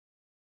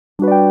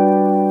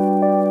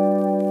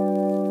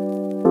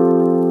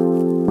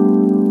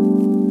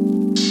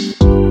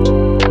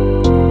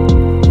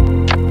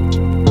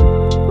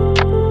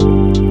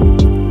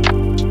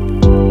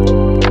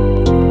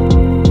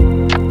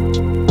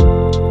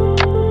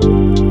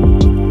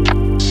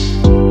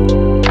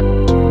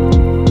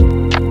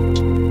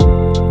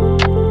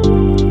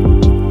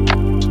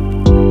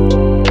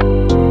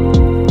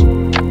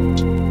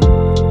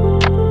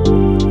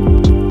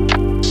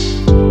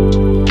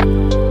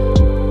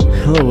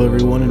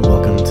everyone, and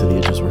welcome to the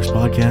It Just Works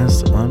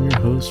podcast. I'm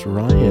your host,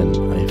 Ryan.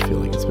 I feel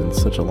like it's been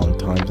such a long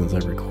time since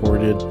I've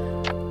recorded,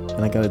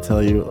 and I gotta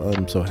tell you,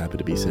 I'm so happy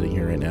to be sitting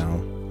here right now,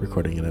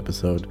 recording an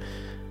episode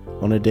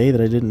on a day that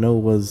I didn't know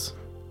was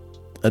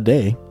a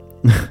day.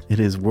 It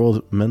is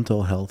World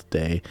Mental Health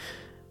Day.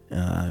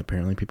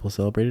 Apparently people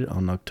celebrate it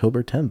on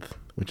October 10th,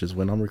 which is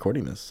when I'm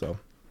recording this, so...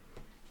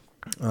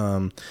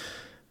 I've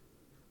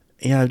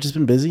just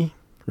been busy,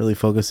 really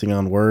focusing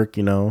on work,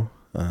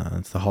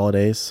 it's the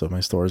holidays, so my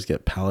stores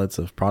get pallets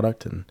of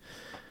product, and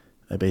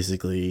I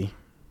basically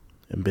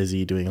am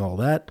busy doing all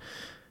that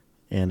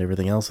and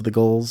everything else with the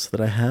goals that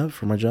I have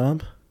for my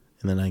job.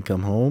 And then I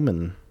come home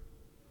and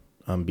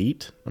I'm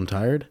beat, I'm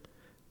tired,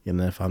 and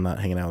then if I'm not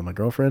hanging out with my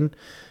girlfriend,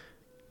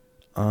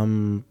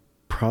 I'm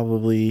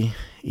probably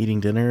eating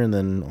dinner and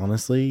then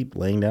honestly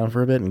laying down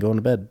for a bit and going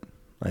to bed.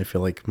 I feel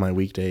like my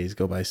weekdays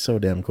go by so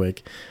damn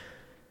quick.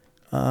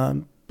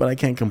 But I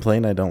can't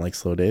complain. I don't like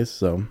slow days.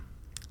 So,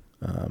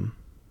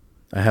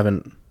 I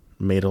haven't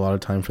made a lot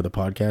of time for the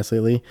podcast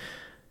lately.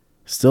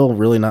 Still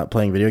really not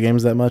playing video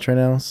games that much right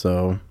now.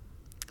 So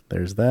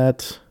there's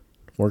that.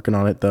 Working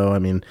on it though. I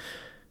mean,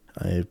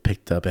 I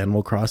picked up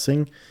Animal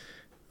Crossing.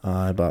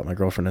 I bought my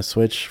girlfriend a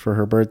Switch for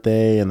her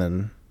birthday and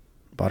then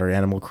bought her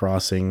Animal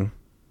Crossing.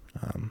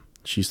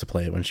 She used to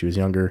play it when she was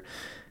younger.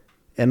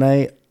 And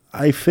I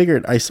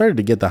figured I started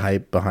to get the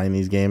hype behind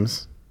these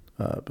games,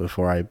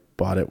 before I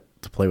bought it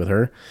to play with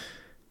her.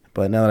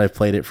 But now that I've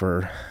played it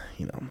for,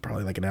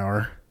 probably like an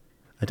hour,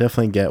 I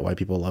definitely get why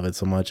people love it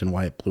so much and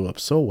why it blew up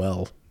so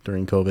well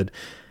during COVID.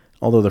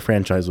 Although the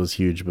franchise was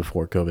huge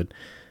before COVID.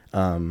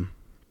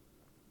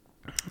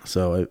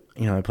 So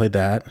I played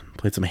that,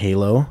 played some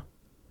Halo.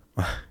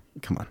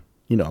 Come on.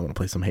 I'm going to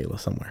play some Halo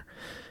somewhere.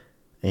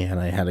 And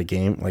I had a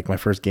game, like my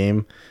first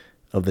game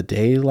of the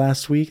day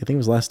last week. I think it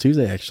was last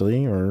Tuesday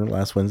actually, or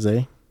last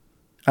Wednesday.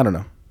 I don't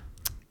know.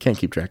 Can't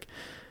keep track.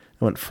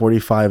 I went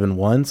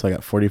 45-1, so I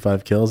got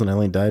 45 kills and I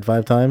only died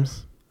 5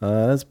 times.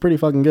 That's pretty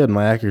fucking good.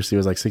 My accuracy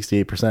was like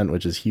 68%,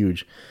 which is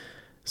huge.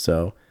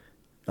 So,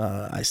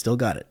 I still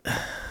got it.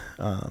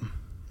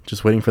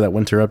 Just waiting for that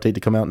winter update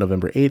to come out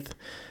November 8th.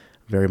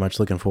 Very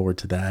much looking forward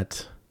to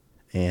that.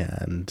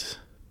 And,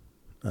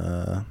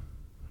 I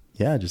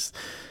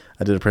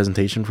did a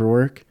presentation for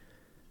work.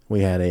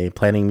 We had a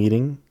planning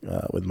meeting,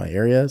 with my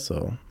area.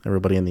 So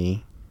everybody in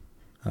the,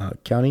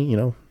 county,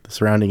 the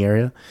surrounding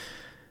area,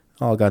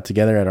 all got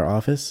together at our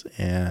office,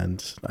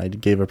 and I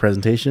gave a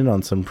presentation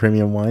on some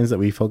premium wines that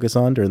we focus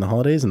on during the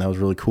holidays, and that was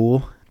really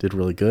cool. Did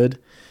really good.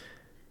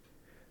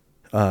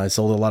 I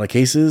sold a lot of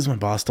cases. My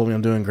boss told me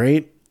I'm doing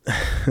great.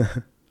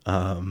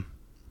 So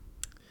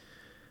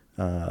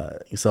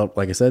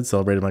like I said,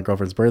 celebrated my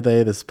girlfriend's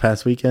birthday this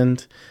past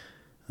weekend.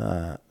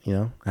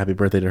 Happy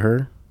birthday to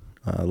her.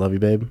 Love you,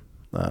 babe.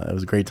 It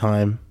was a great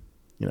time.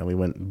 We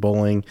went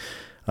bowling,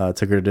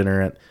 took her to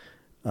dinner at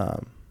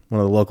one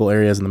of the local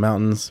areas in the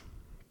mountains.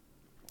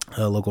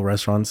 Local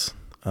restaurants.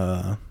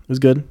 It was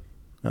good.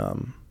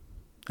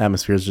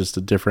 Atmosphere is just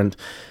a different.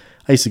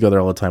 I used to go there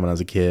all the time when I was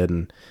a kid,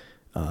 and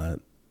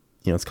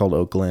it's called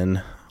Oak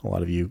Glen. A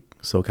lot of you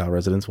SoCal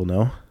residents will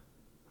know.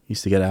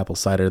 Used to get apple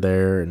cider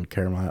there and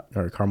caramel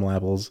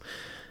apples.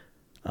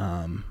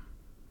 There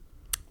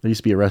used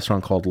to be a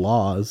restaurant called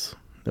Laws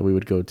that we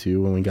would go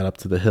to when we got up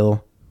to the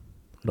hill.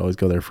 We'd always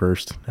go there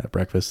first, have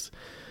breakfast.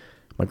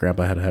 My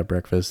grandpa had to have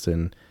breakfast,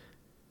 and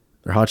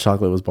their hot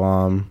chocolate was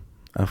bomb.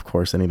 Of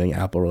course, anything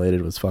Apple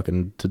related was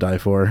fucking to die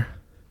for.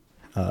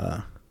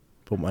 But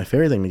my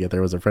favorite thing to get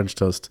there was a French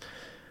toast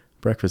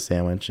breakfast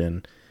sandwich,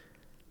 and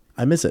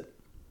I miss it.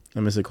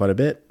 I miss it quite a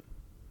bit.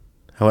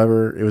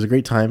 However, it was a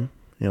great time,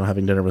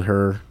 having dinner with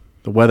her.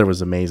 The weather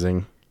was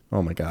amazing.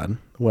 Oh my God.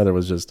 The weather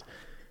was just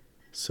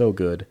so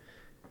good.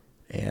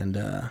 And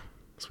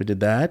so we did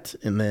that,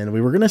 and then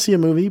we were going to see a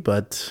movie,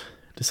 but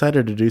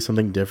decided to do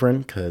something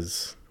different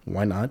because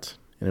why not?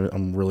 And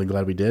I'm really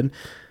glad we did.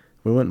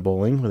 We went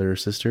bowling with her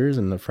sisters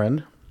and a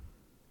friend,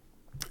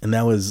 and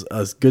that was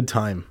a good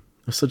time.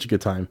 It was such a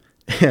good time,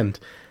 and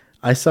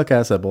I suck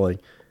ass at bowling.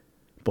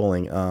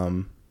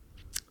 I'm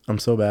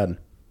so bad.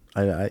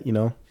 I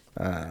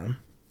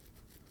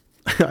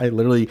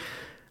literally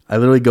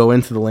go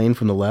into the lane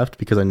from the left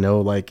because I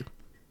know, like,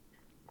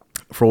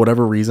 for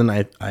whatever reason,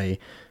 I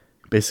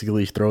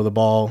basically throw the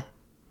ball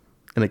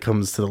and it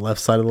comes to the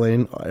left side of the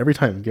lane every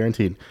time,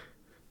 guaranteed.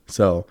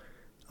 So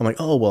I'm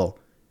like, oh, well,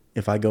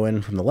 if I go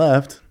in from the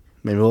left,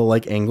 maybe we'll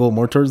angle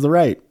more towards the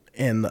right.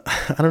 And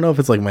I don't know if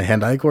it's like my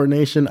hand-eye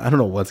coordination. I don't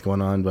know what's going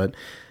on, but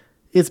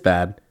it's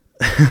bad.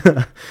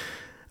 But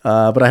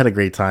I had a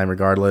great time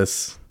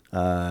regardless.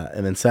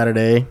 And then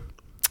Saturday,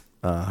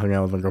 hung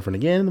out with my girlfriend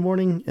again in the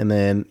morning. And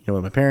then,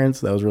 with my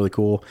parents. That was really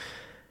cool.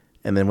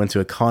 And then went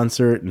to a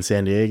concert in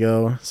San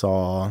Diego.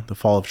 Saw The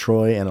Fall of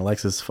Troy and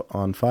Alexis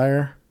on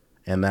Fire.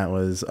 And that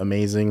was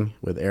amazing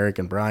with Eric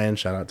and Brian.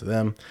 Shout out to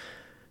them.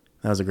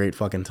 That was a great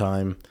fucking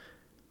time.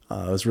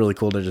 It was really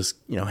cool to just,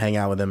 hang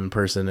out with them in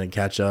person and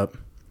catch up.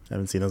 I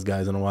haven't seen those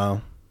guys in a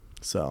while.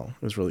 So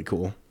it was really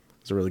cool. It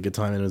was a really good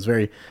time, and it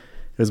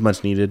was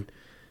much needed.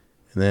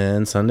 And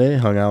then Sunday,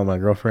 hung out with my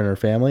girlfriend and her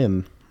family,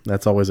 and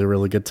that's always a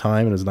really good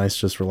time. And it was nice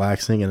just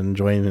relaxing and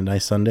enjoying a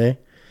nice Sunday.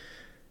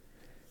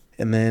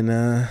 And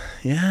then,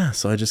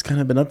 so I just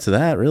kind of been up to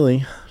that,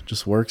 really.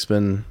 Just work's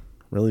been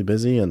really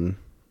busy, and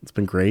it's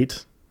been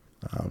great.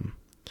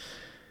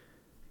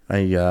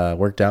 I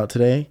worked out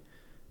today.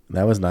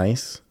 That was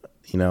nice.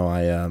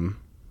 I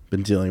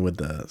been dealing with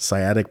the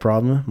sciatic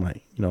problem,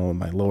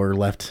 my lower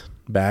left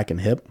back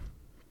and hip.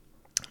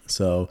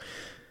 So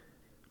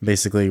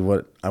basically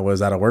what I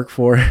was out of work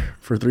for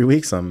 3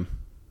 weeks, I'm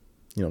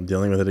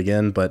dealing with it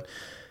again, but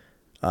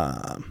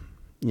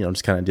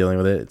just kind of dealing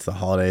with it. It's the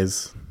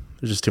holidays.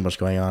 There's just too much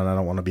going on. I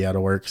don't want to be out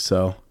of work.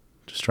 So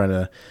just trying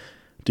to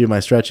do my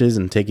stretches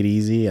and take it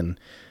easy and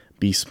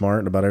be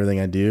smart about everything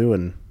I do.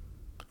 And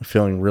I'm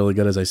feeling really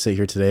good as I sit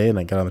here today. And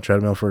I got on the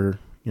treadmill for,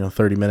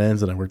 30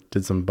 minutes, and I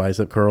did some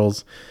bicep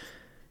curls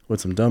with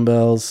some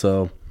dumbbells.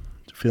 So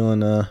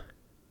feeling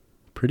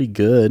pretty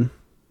good.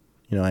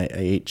 I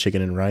ate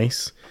chicken and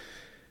rice.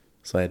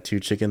 So I had 2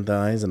 chicken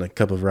thighs and a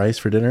cup of rice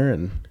for dinner,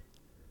 and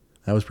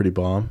that was pretty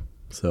bomb.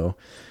 So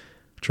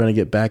trying to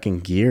get back in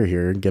gear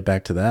here and get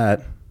back to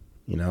that.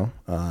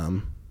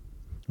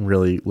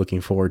 Really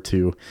looking forward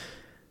to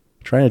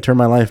trying to turn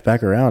my life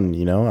back around.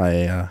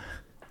 I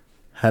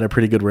had a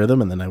pretty good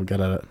rhythm, and then I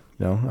got out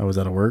of, I was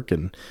out of work,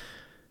 and,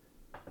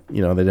 they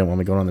didn't want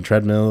me going on the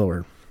treadmill,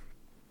 or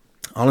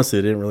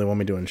honestly, they didn't really want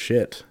me doing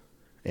shit,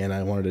 and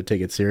I wanted to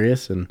take it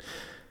serious, and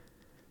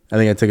I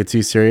think I took it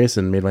too serious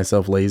and made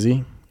myself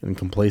lazy and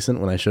complacent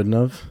when I shouldn't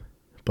have.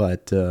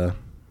 But, I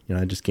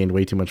just gained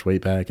way too much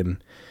weight back,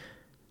 and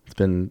it's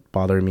been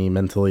bothering me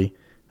mentally,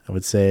 I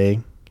would say.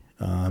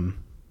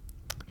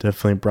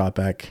 Definitely brought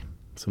back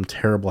some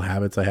terrible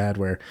habits I had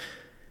where,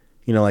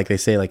 like they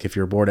say, like if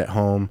you're bored at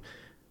home,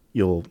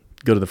 you'll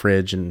go to the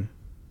fridge and,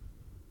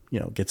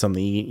 get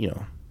something to eat.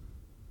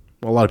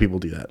 Well, a lot of people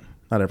do that.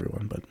 Not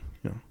everyone, but,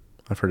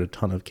 I've heard a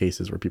ton of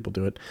cases where people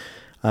do it.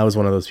 I was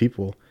one of those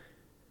people.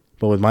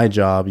 But with my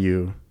job,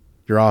 your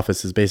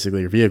office is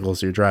basically your vehicle,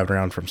 so you're driving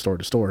around from store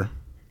to store.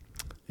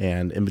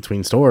 And in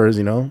between stores,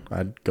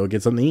 I'd go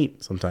get something to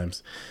eat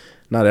sometimes.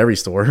 Not every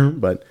store,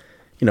 but,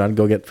 I'd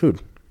go get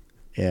food.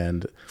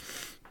 And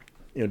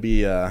it would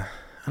be, I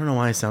don't know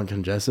why I sound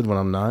congested when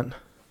I'm not.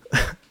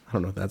 I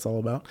don't know what that's all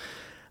about.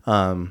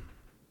 Or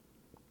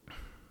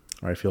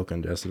I feel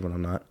congested when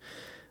I'm not.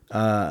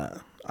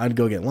 I'd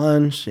go get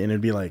lunch, and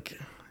it'd be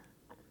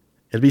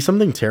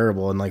something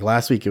terrible. And like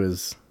last week it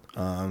was,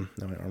 now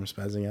my arm's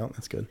spazzing out.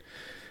 That's good.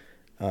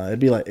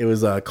 It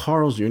was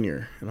Carl's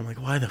Jr. And I'm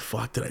like, why the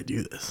fuck did I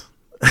do this?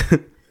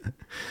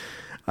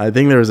 I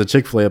think there was a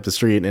Chick-fil-A up the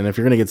street, and if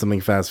you're going to get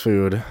something fast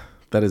food,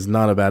 that is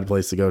not a bad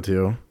place to go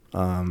to.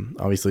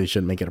 Obviously you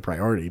shouldn't make it a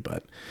priority,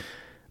 but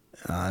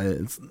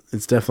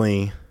it's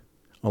definitely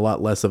a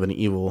lot less of an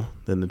evil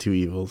than the 2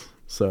 evils.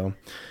 So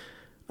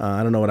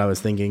I don't know what I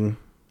was thinking.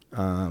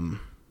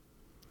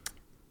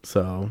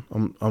 So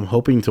I'm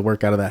hoping to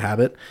work out of that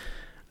habit.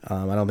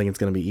 I don't think it's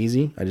going to be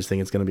easy. I just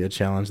think it's going to be a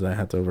challenge that I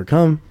have to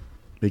overcome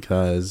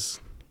because,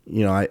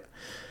 I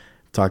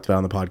talked about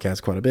on the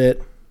podcast quite a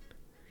bit.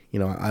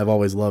 I've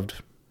always loved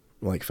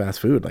like fast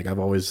food. Like I've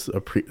always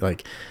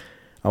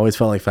I always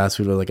felt like fast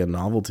food was like a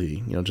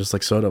novelty, just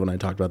like soda when I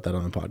talked about that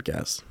on the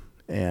podcast.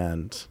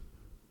 And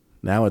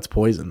now it's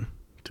poison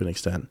to an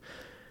extent.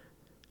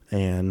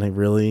 And I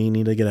really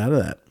need to get out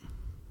of that.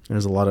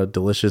 There's a lot of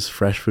delicious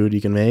fresh food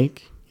you can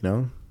make.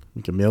 You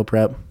can meal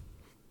prep.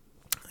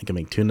 I can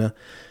make tuna.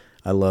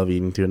 I love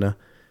eating tuna.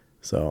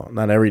 So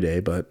not every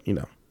day, but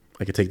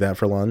I could take that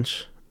for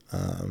lunch.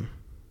 I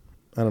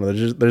don't know.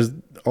 There's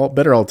all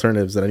better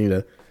alternatives that I need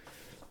to,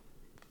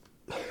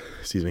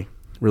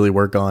 really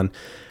work on.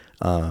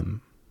 I've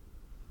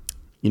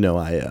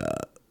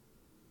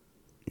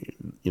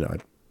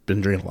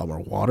been drinking a lot more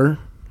water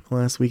the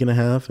last week and a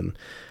half, and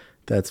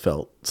that's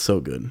felt so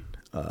good.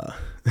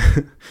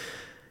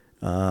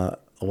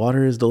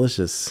 Water is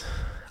delicious.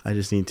 I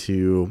just need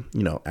to,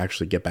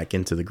 actually get back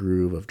into the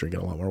groove of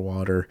drinking a lot more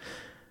water.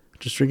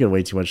 Just drinking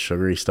way too much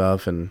sugary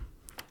stuff, and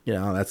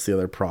that's the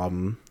other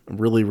problem. A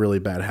really, really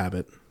bad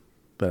habit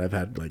that I've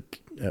had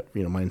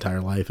my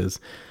entire life is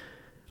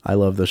I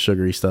love the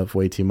sugary stuff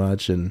way too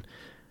much, and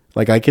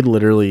I can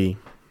literally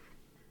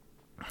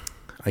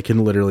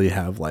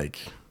have like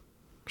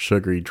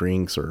sugary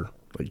drinks or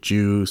like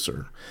juice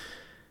or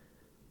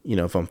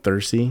if I'm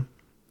thirsty,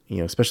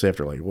 especially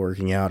after like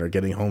working out or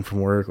getting home from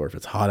work or if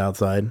it's hot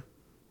outside,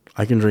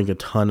 I can drink a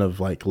ton of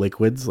like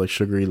liquids, like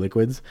sugary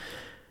liquids,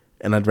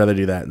 and I'd rather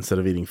do that instead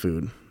of eating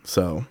food.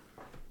 So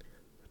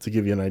to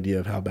give you an idea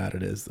of how bad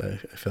it is, I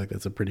feel like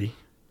that's a pretty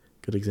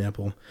good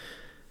example.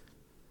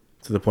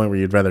 To the point where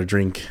you'd rather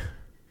drink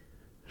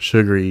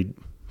sugary,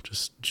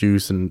 just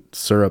juice and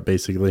syrup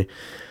basically,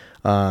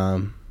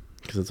 because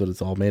that's what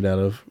it's all made out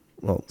of.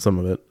 Well, some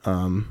of it.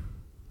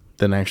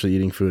 Then actually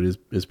eating food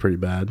is pretty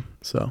bad.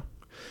 So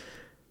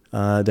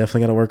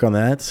definitely got to work on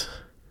that.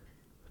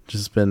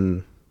 Just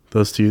been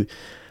those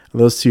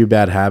two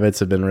bad habits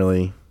have been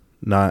really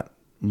not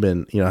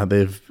been,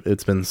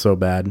 it's been so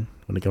bad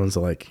when it comes to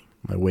like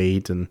my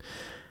weight and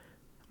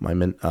my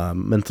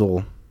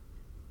mental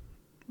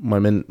my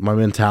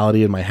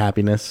mentality and my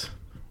happiness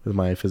with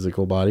my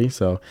physical body.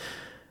 So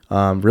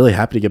really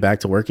happy to get back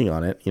to working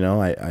on it. You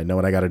know, I know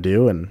what I got to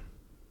do, and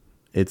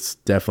it's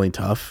definitely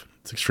tough.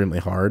 It's extremely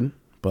hard,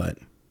 but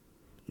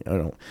you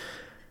know,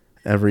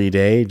 every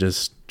day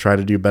just try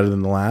to do better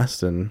than the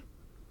last. And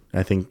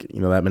I think,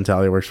 you know, that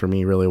mentality works for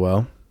me really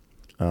well.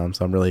 So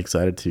I'm really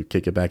excited to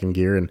kick it back in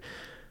gear and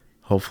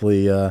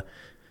hopefully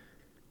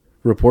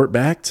report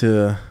back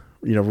to,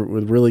 you know,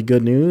 with really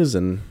good news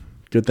and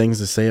good things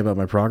to say about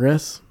my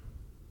progress.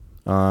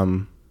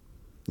 Yeah,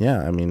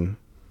 I mean,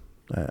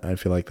 I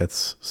feel like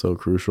that's so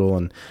crucial,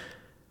 and,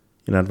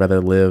 you know, I'd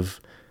rather live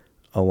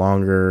a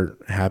longer,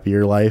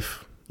 happier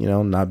life, you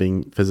know, not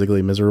being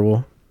physically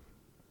miserable.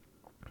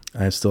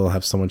 I still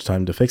have so much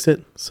time to fix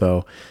it.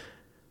 So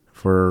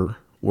for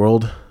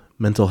World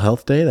Mental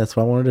Health Day, that's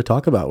what I wanted to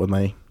talk about with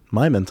my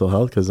mental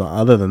health. Because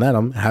other than that,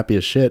 I'm happy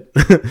as shit.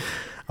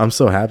 I'm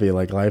so happy.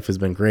 Like, life has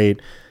been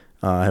great.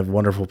 I have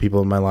wonderful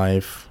people in my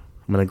life.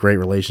 I'm in a great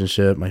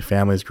relationship. My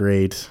family's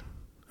great.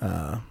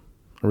 I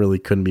really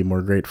couldn't be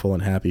more grateful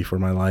and happy for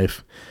my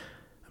life.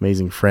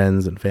 Amazing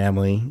friends and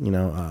family, you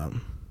know.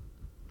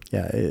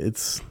 Yeah,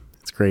 it's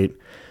great.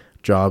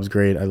 Job's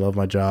great. I love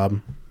my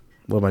job.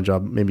 Love my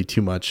job maybe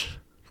too much,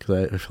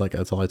 because I feel like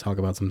that's all I talk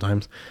about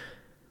sometimes.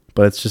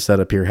 But it's just out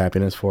of pure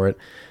happiness for it.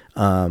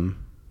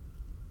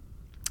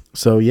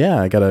 So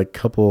yeah, I got a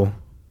couple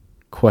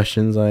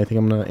questions I think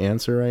I'm going to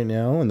answer right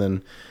now, and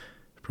then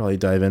probably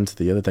dive into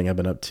the other thing I've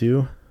been up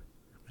to,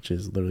 which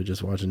is literally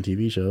just watching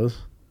TV shows.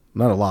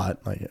 Not a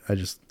lot. Like, I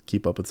just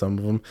keep up with some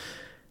of them,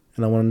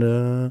 and I wanted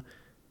to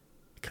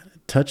kind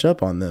of touch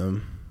up on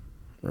them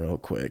real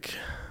quick.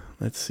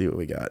 Let's see what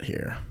we got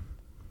here.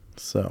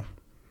 So,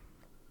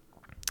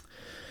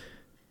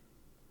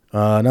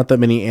 not that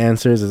many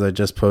answers, as I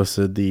just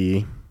posted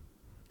the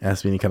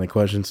Ask Me Any Kind of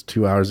Questions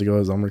 2 hours ago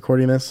as I'm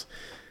recording this.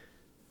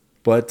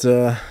 But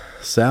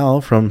Sal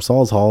from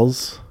Saul's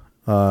Halls,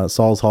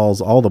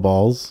 All the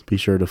Balls. Be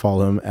sure to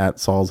follow him at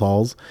Saul's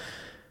Halls.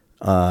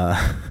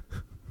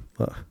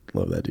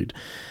 Love that dude.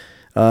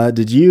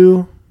 Did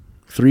you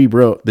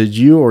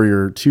or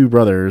your two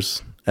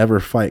brothers ever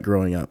fight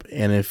growing up?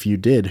 And if you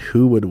did,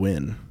 who would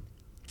win?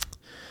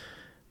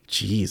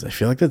 Jeez, I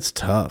feel like that's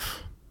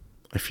tough.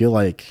 I feel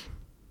like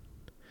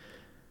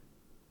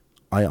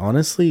I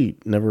honestly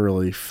never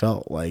really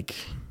felt like,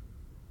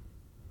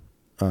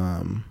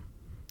 I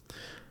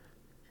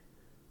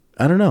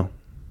don't know.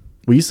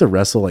 We used to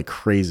wrestle like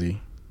crazy.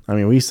 I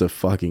mean, we used to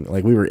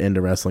we were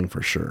into wrestling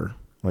for sure.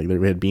 Like,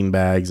 we had bean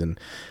bags, and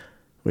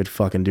we'd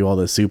fucking do all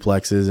the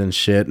suplexes and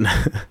shit.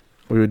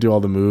 We would do all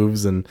the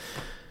moves, and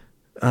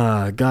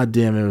god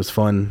damn, it was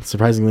fun.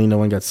 Surprisingly, no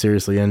one got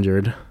seriously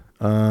injured.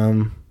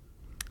 I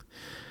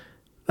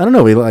don't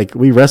know.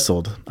 We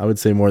wrestled, I would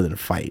say, more than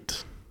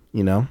fight,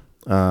 you know?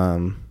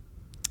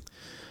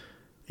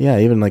 Yeah,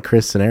 even like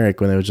Chris and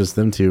Eric, when it was just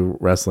them two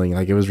wrestling,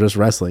 like, it was just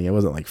wrestling. It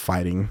wasn't like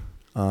fighting.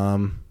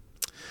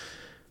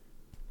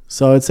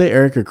 So I'd say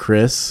Eric or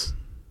Chris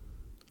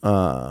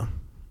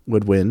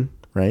would win,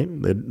 right?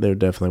 They would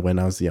definitely win.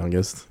 I was the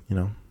youngest, you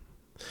know.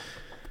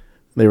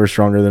 They were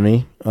stronger than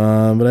me.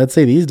 But I'd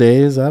say these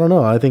days, I don't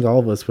know. I think all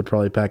of us would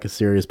probably pack a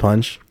serious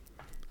punch.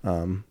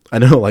 I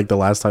know, like, the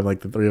last time,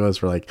 like, the three of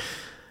us were like,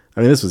 I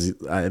mean, this was,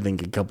 I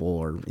think, a couple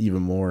or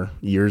even more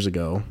years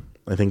ago.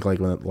 I think, like,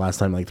 when the last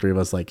time, like, three of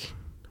us, like,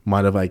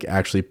 might have, like,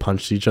 actually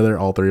punched each other.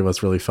 All three of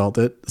us really felt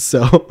it.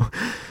 So,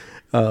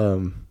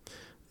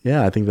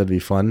 yeah, I think that'd be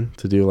fun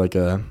to do, like,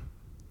 a,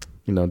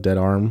 you know, dead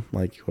arm,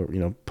 like, or, you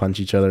know, punch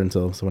each other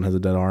until someone has a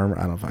dead arm.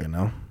 I don't fucking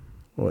know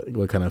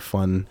what kind of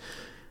fun,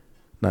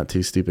 not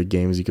too stupid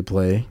games you could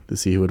play to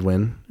see who would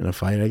win in a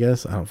fight, I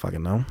guess. I don't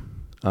fucking know.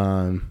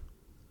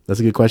 That's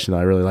a good question, though.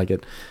 I really like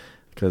it,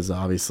 because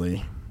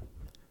obviously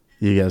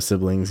you have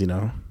siblings, you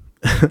know.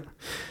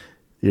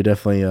 You're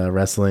definitely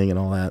wrestling and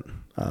all that,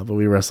 but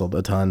we wrestled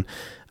a ton.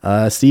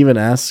 Steven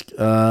asked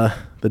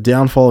the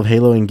downfall of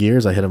Halo and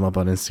Gears. I hit him up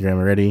on Instagram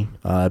already.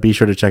 Be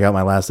sure to check out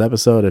my last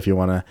episode if you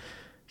want to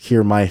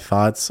hear my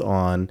thoughts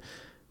on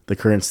the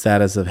current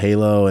status of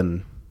Halo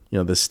and, you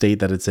know, the state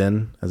that it's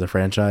in as a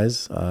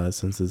franchise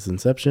since its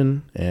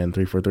inception, and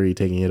 343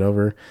 taking it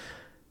over.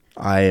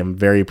 I am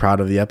very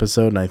proud of the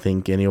episode, and I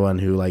think anyone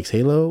who likes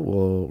Halo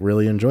will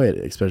really enjoy it,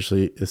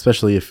 especially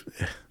if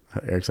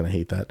Eric's gonna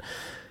hate that.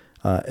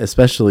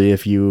 Especially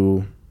if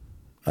you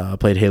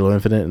played Halo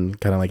Infinite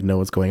and kind of like know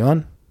what's going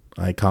on.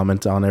 I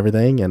comment on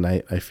everything, and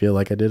I feel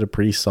like I did a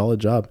pretty solid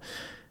job.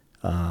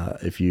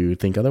 If you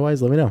think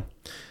otherwise, let me know.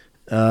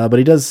 But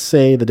he does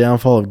say the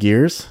downfall of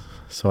Gears,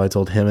 so I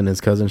told him and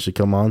his cousin should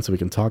come on so we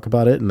can talk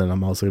about it. And then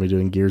I'm also going to be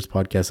doing Gears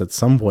podcast at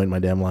some point in my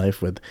damn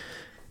life with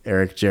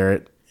Eric,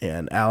 Jarrett,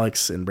 and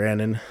Alex and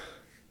Brandon,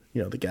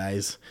 you know, the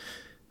guys.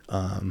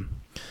 I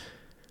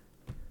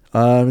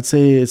would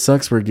say it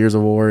sucks where Gears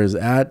of War is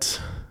at.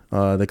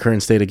 The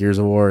current state of Gears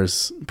of War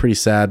is pretty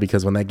sad,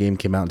 because when that game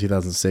came out in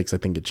 2006, I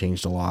think it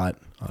changed a lot.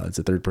 It's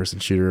a third-person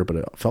shooter, but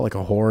it felt like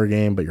a horror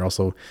game, but you're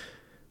also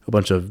a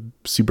bunch of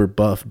super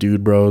buff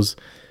dude bros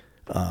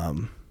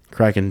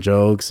cracking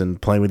jokes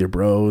and playing with your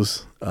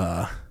bros.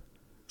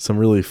 some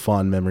really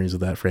fond memories of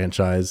that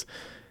franchise.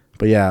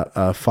 But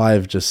yeah,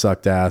 5 just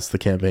sucked ass. The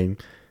campaign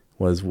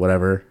was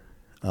whatever.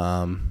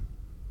 I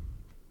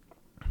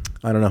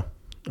don't know.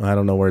 I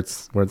don't know where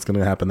it's going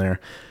to happen there.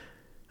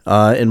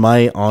 In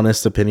my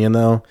honest opinion,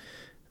 though,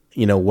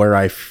 where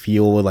I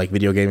feel with like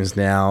video games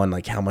now and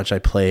like how much I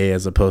play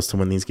as opposed to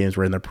when these games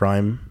were in their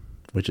prime,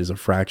 which is a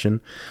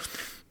fraction,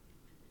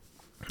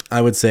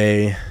 I would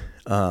say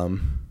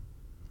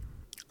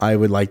I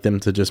would like them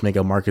to just make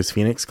a Marcus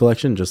Phoenix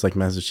collection, just like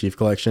Master Chief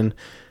Collection,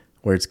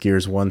 where it's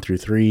Gears 1 through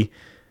 3.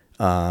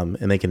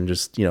 And they can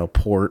just,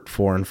 port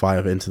 4 and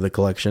 5 into the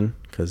collection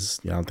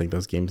because I don't think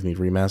those games need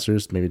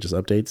remasters, maybe just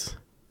updates.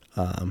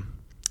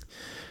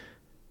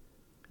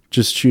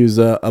 Just choose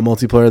a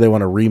multiplayer they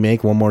want to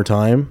remake one more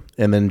time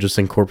and then just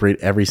incorporate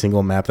every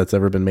single map that's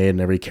ever been made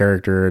and every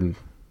character and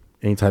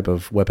any type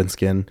of weapon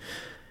skin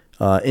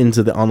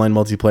into the online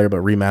multiplayer,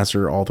 but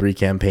remaster all 3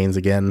 campaigns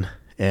again.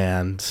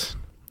 And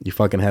you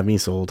fucking have me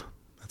sold.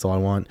 That's all I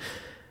want.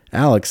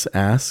 Alex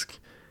asks,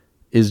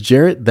 is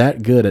Jarrett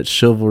that good at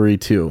Chivalry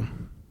 2?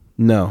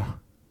 No.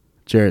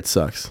 Jarrett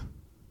sucks.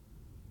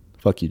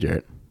 Fuck you,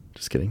 Jarrett.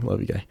 Just kidding. Love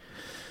you, guy.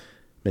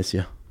 Miss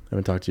you.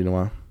 Haven't talked to you in a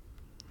while.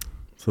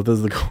 So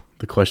those are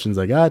the questions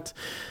I got.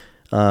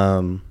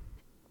 Thank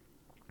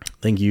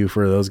you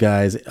for those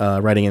guys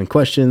writing in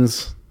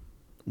questions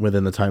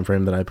within the time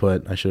frame that I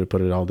put. I should have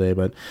put it all day,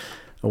 but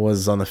I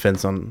was on the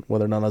fence on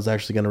whether or not I was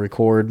actually going to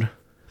record.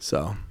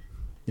 So,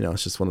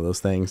 it's just one of those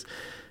things.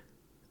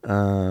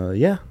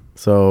 Yeah.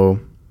 So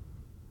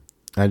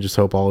I just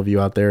hope all of you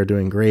out there are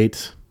doing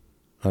great.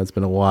 It's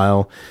been a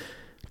while.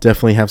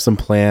 Definitely have some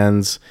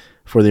plans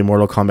for the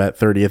Mortal Kombat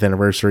 30th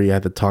anniversary. I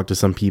had to talk to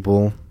some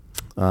people.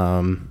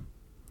 I'm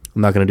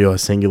not going to do a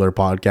singular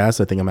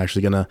podcast. I think I'm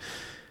actually going to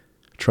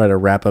try to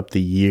wrap up the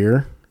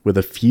year with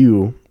a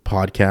few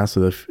podcasts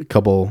with a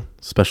couple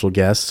special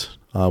guests.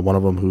 One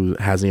of them who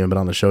hasn't even been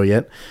on the show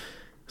yet.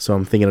 So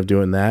I'm thinking of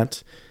doing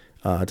that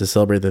to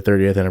celebrate the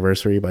 30th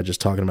anniversary by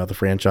just talking about the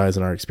franchise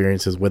and our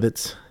experiences with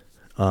it.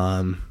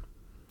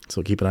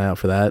 So keep an eye out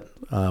for that.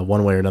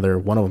 One way or another,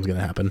 one of them's going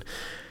to happen.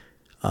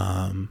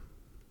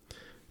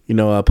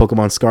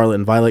 Pokemon Scarlet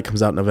and Violet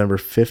comes out November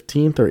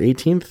 15th or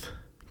 18th.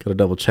 Got to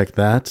double check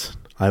that.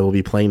 I will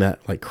be playing that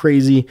like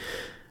crazy.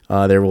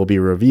 There will be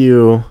a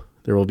review.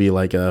 There will be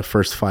like a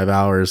first 5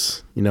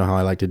 hours. You know how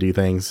I like to do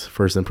things.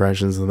 First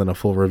impressions and then a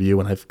full review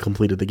when I've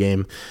completed the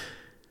game.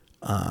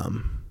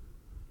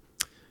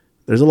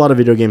 There's a lot of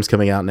video games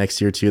coming out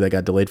next year too that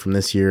got delayed from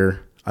this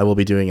year. I will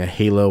be doing a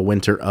Halo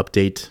Winter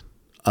update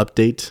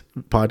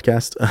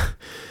podcast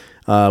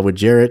with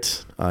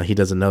Jarrett. He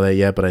doesn't know that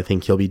yet, but I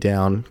think he'll be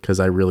down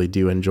because I really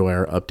do enjoy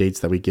our updates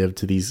that we give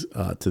to these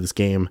to this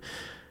game.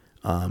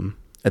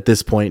 At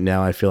this point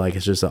now, I feel like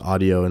it's just an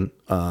audio and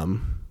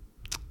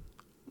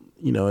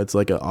it's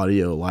like an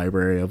audio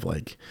library of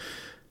like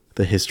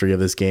the history of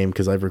this game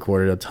because I've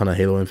recorded a ton of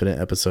Halo Infinite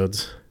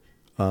episodes.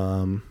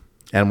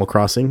 Animal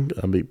Crossing,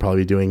 I'll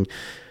probably be doing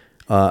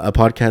a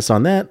podcast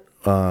on that.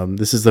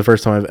 This is the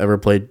first time I've ever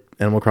played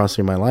Animal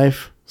Crossing in my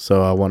life,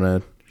 so I want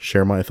to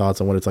share my thoughts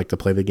on what it's like to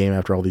play the game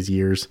after all these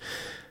years,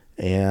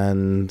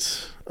 and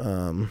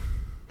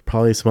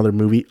probably some other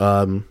movie.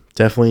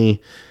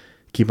 Definitely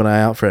keep an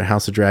eye out for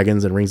House of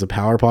Dragons and Rings of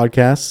Power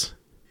podcasts,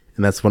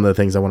 and that's one of the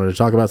things I wanted to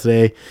talk about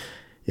today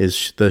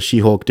is the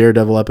She-Hulk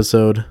Daredevil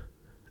episode.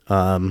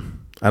 I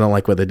don't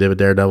like what they did with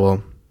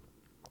Daredevil.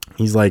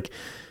 He's like,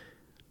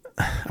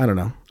 I don't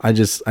know. I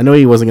know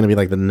he wasn't going to be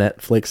like the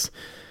Netflix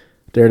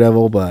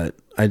Daredevil, but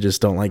I just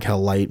don't like how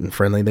light and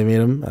friendly they made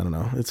him. I don't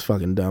know. It's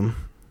fucking dumb.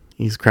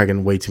 He's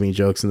cracking way too many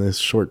jokes in this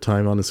short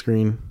time on the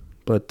screen,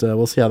 but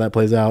we'll see how that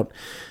plays out.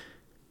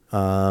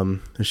 The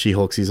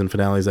She-Hulk season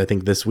finales, I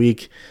think, this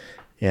week,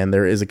 and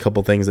there is a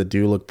couple things that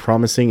do look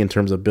promising in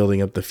terms of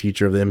building up the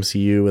future of the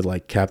MCU with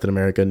like Captain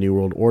America: New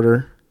World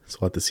Order. So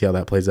we'll have to see how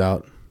that plays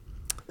out.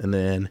 And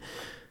then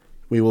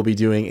we will be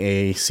doing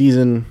a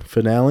season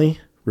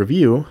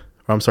review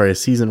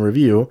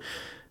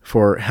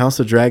for House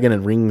of Dragon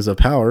and Rings of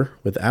Power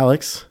with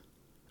Alex.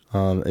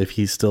 If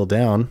he's still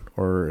down,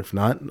 or if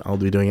not, I'll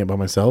be doing it by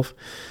myself.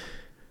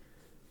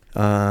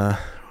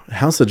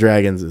 House of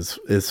Dragons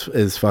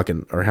is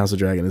fucking, or House of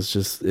Dragon is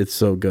just, it's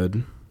so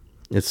good.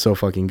 It's so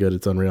fucking good.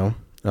 It's unreal.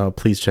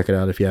 Please check it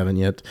out if you haven't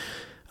yet.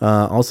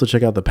 Also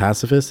check out The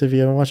Pacifist if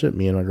you haven't watched it.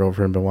 Me and my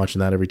girlfriend have been watching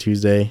that every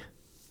Tuesday.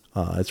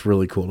 It's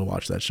really cool to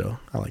watch that show.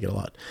 I like it a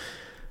lot.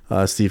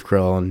 Steve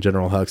Carell and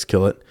General Hux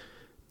kill it.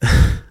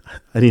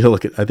 I need to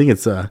look at, I think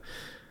it's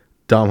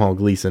Domhnall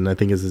Gleeson, I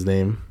think is his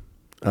name.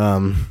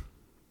 I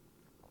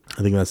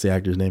think that's the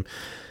actor's name.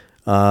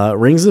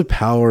 Rings of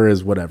Power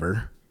is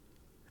whatever,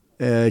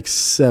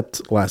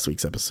 except last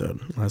week's episode.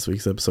 Last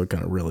week's episode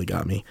kind of really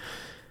got me.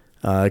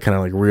 It kind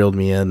of like reeled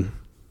me in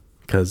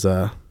because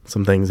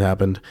some things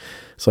happened.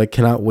 So I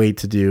cannot wait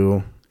to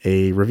do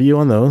a review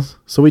on those.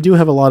 So we do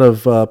have a lot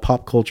of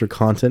pop culture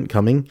content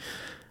coming.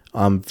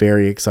 I'm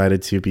very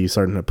excited to be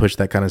starting to push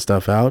that kind of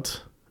stuff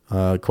out.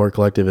 Core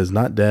Collective is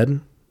not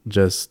dead.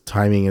 Just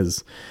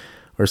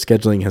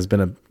scheduling has been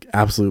an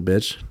absolute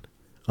bitch.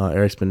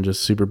 Eric's been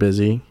just super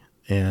busy,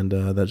 and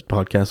that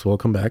podcast will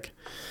come back.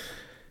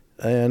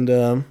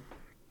 And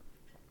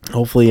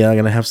hopefully I'm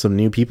going to have some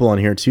new people on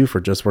here too for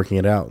just working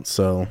it out.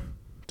 So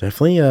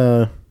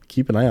definitely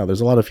keep an eye out.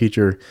 There's a lot of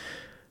future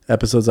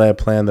episodes I have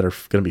planned that are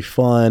going to be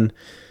fun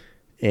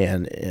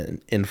and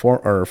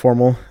informal.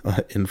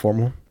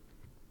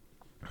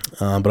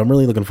 But I'm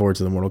really looking forward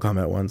to the Mortal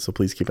Kombat one, so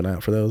please keep an eye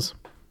out for those.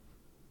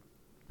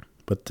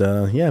 But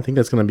yeah, I think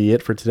that's going to be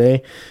it for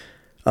today.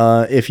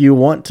 If you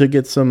want to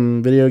get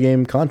some video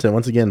game content,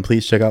 once again,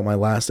 please check out my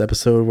last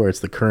episode where it's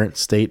the current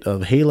state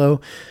of Halo,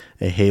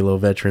 a Halo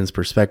veteran's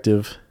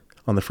perspective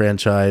on the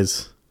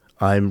franchise.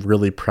 I'm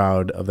really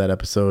proud of that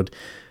episode.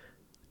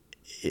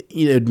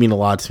 It'd mean a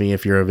lot to me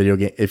if you're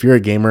a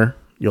gamer,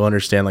 you'll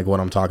understand like what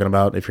I'm talking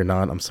about. If you're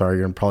not, I'm sorry,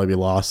 you're gonna probably be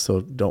lost,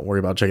 so don't worry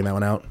about checking that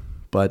one out.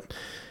 But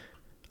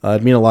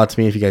it'd mean a lot to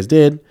me if you guys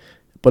did.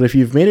 But if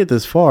you've made it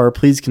this far,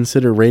 please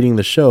consider rating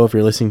the show. If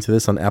you're listening to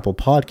this on Apple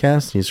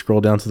Podcasts and you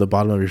scroll down to the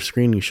bottom of your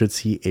screen, you should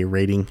see a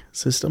rating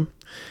system.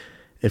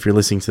 If you're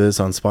listening to this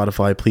on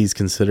Spotify, please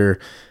consider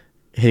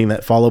hitting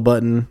that follow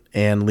button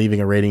and leaving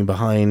a rating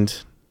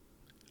behind.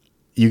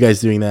 You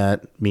guys doing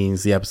that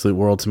means the absolute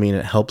world to me, and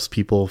it helps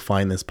people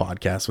find this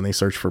podcast when they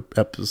search for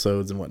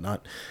episodes and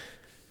whatnot.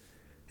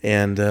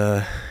 And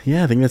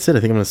yeah, I think that's it. I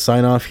think I'm going to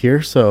sign off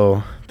here.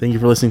 So thank you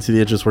for listening to the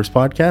It Just Works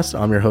podcast.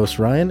 I'm your host,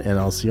 Ryan, and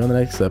I'll see you on the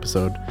next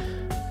episode.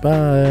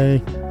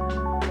 Bye.